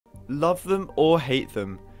Love them or hate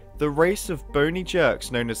them, the race of bony jerks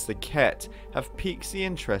known as the Kett have piqued the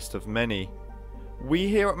interest of many. We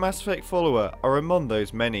here at Mass Effect Follower are among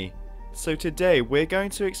those many, so today we're going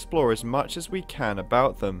to explore as much as we can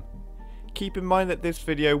about them. Keep in mind that this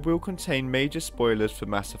video will contain major spoilers for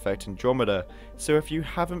Mass Effect Andromeda, so if you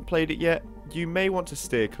haven't played it yet, you may want to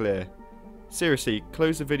steer clear. Seriously,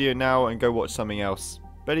 close the video now and go watch something else.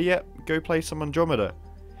 Better yet, go play some Andromeda.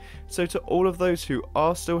 So to all of those who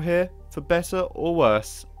are still here, for better or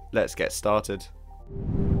worse, let's get started.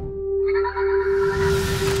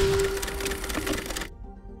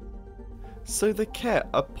 So the Kett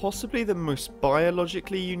are possibly the most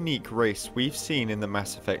biologically unique race we've seen in the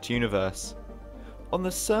Mass Effect universe. On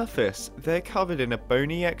the surface, they're covered in a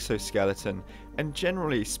bony exoskeleton and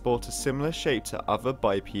generally sport a similar shape to other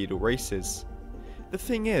bipedal races. The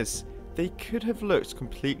thing is, they could have looked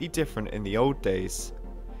completely different in the old days.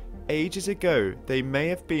 Ages ago, they may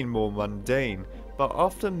have been more mundane, but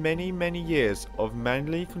after many years of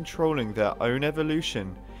manually controlling their own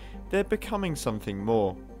evolution, they're becoming something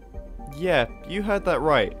more. Yeah, you heard that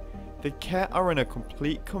right. The Kett are in a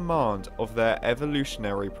complete command of their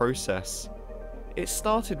evolutionary process. It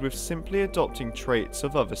started with simply adopting traits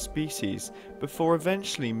of other species, before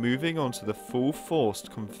eventually moving on to the full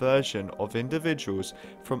forced conversion of individuals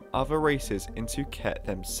from other races into Kett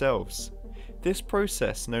themselves. This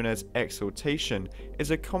process, known as exaltation,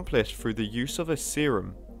 is accomplished through the use of a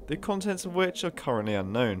serum, the contents of which are currently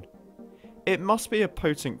unknown. It must be a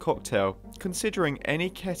potent cocktail, considering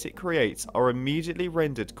any Kett it creates are immediately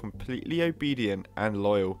rendered completely obedient and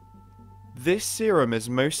loyal. This serum is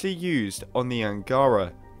mostly used on the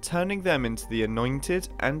Angara, turning them into the anointed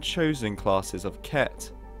and chosen classes of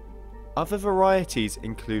Kett. Other varieties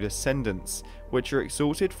include ascendants, which are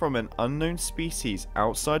exalted from an unknown species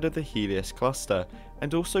outside of the Helios cluster,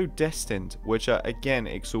 and also destined, which are again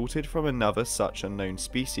exalted from another such unknown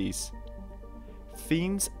species.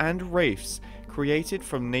 Fiends and wraiths, created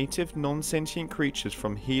from native non-sentient creatures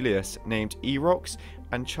from Helios named Erox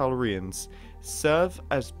and Chalrians, serve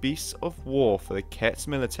as beasts of war for the Kett's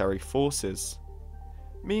military forces.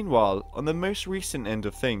 Meanwhile, on the most recent end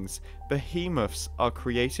of things, behemoths are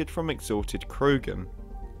created from exalted Krogan.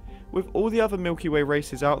 With all the other Milky Way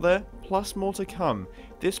races out there, plus more to come,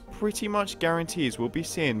 this pretty much guarantees we'll be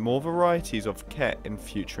seeing more varieties of Kett in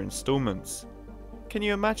future installments. Can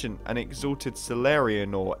you imagine an exalted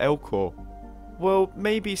Solarian or Elcor? Well,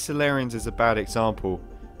 maybe Solarians is a bad example,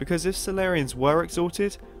 because if Solarians were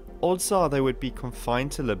exalted, odds are they would be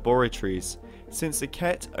confined to laboratories, since the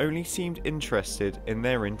Kett only seemed interested in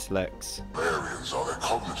their intellects. Solarians are their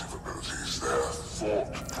cognitive abilities. Their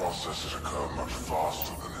thought processes occur much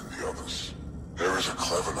faster than in the others. There is a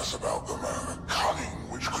cleverness about them, a cunning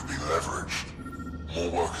which could be leveraged.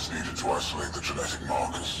 More work is needed to isolate the genetic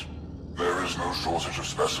markers. There is no shortage of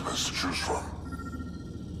specimens to choose from.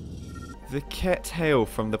 The Kett hail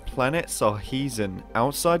from the planet Sarhezen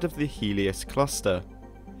outside of the Helios cluster.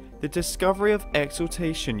 The discovery of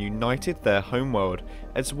exaltation united their homeworld,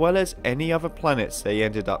 as well as any other planets they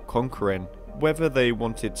ended up conquering, whether they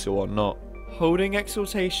wanted to or not. Holding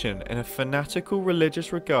exaltation in a fanatical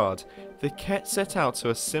religious regard, the Kett set out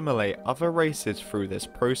to assimilate other races through this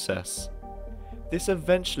process. This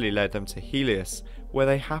eventually led them to Helios, where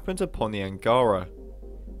they happened upon the Angara.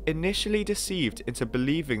 Initially deceived into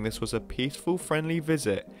believing this was a peaceful, friendly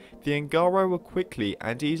visit, the Angara were quickly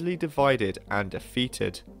and easily divided and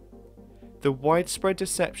defeated. The widespread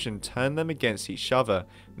deception turned them against each other,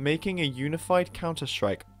 making a unified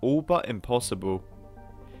counterstrike all but impossible.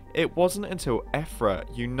 It wasn't until Ephra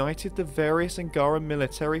united the various Angara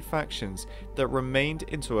military factions that remained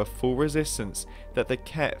into a full resistance that the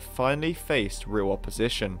Kett finally faced real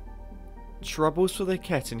opposition. Troubles for the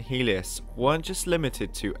Kett in Helios weren't just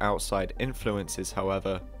limited to outside influences,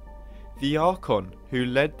 however. The Archon, who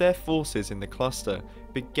led their forces in the cluster,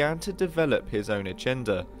 began to develop his own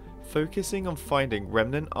agenda, focusing on finding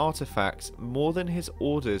remnant artifacts more than his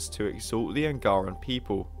orders to exalt the Angaran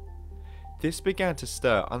people. This began to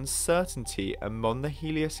stir uncertainty among the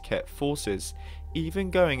Helios Kett forces, even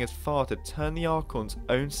going as far to turn the Archon's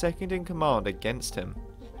own second-in-command against him.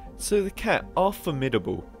 So the Kett are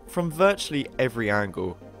formidable from virtually every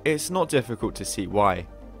angle. It's not difficult to see why.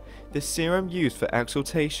 The serum used for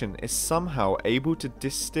exaltation is somehow able to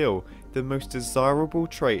distill the most desirable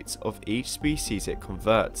traits of each species it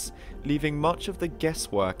converts, leaving much of the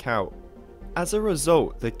guesswork out. As a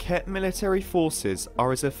result, the Kett military forces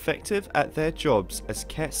are as effective at their jobs as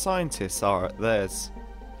Kett scientists are at theirs.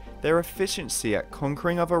 Their efficiency at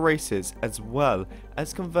conquering other races as well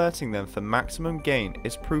as converting them for maximum gain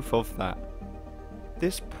is proof of that.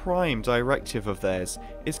 This prime directive of theirs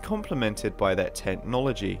is complemented by their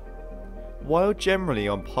technology. While generally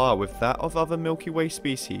on par with that of other Milky Way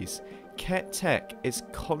species, Kett tech is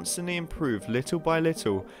constantly improved little by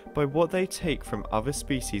little by what they take from other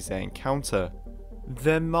species they encounter.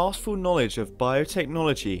 Their masterful knowledge of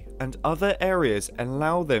biotechnology and other areas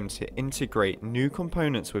allow them to integrate new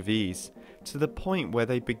components with ease, to the point where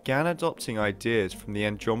they began adopting ideas from the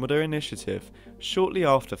Andromeda initiative shortly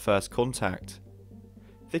after first contact.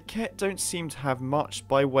 The Kett don't seem to have much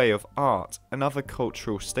by way of art and other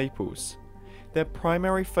cultural staples. Their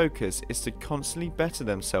primary focus is to constantly better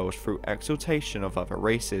themselves through exaltation of other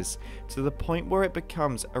races, to the point where it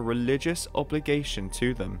becomes a religious obligation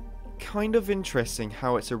to them. Kind of interesting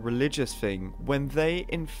how it's a religious thing when they,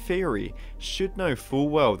 in theory, should know full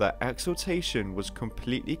well that exaltation was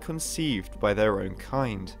completely conceived by their own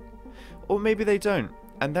kind. Or maybe they don't,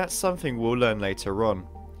 and that's something we'll learn later on.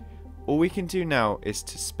 All we can do now is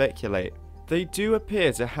to speculate. They do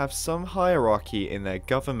appear to have some hierarchy in their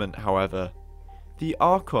government, however. The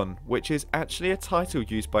Archon, which is actually a title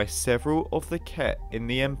used by several of the Kett in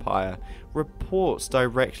the Empire, reports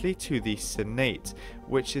directly to the Senate,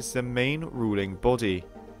 which is the main ruling body.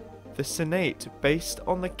 The Senate, based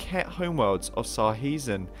on the Kett homeworlds of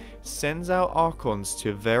Sarhezen, sends out Archons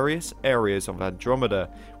to various areas of Andromeda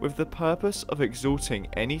with the purpose of exalting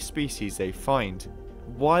any species they find.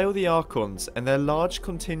 While the Archons and their large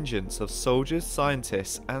contingents of soldiers,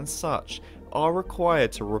 scientists and such are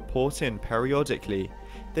required to report in periodically,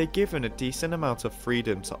 they're given a decent amount of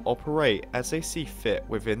freedom to operate as they see fit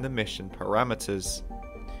within the mission parameters.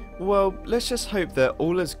 Well, let's just hope they're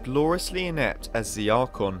all as gloriously inept as the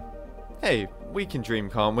Archon. Hey, we can dream,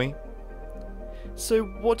 can't we? So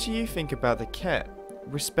what do you think about the Kett?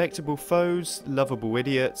 Respectable foes, lovable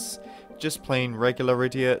idiots, just plain regular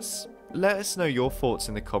idiots? Let us know your thoughts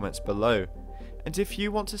in the comments below. And if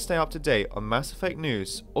you want to stay up to date on Mass Effect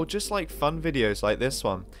news, or just like fun videos like this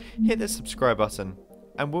one, hit the subscribe button,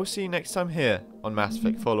 and we'll see you next time here on Mass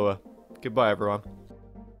Effect Follower. Goodbye everyone.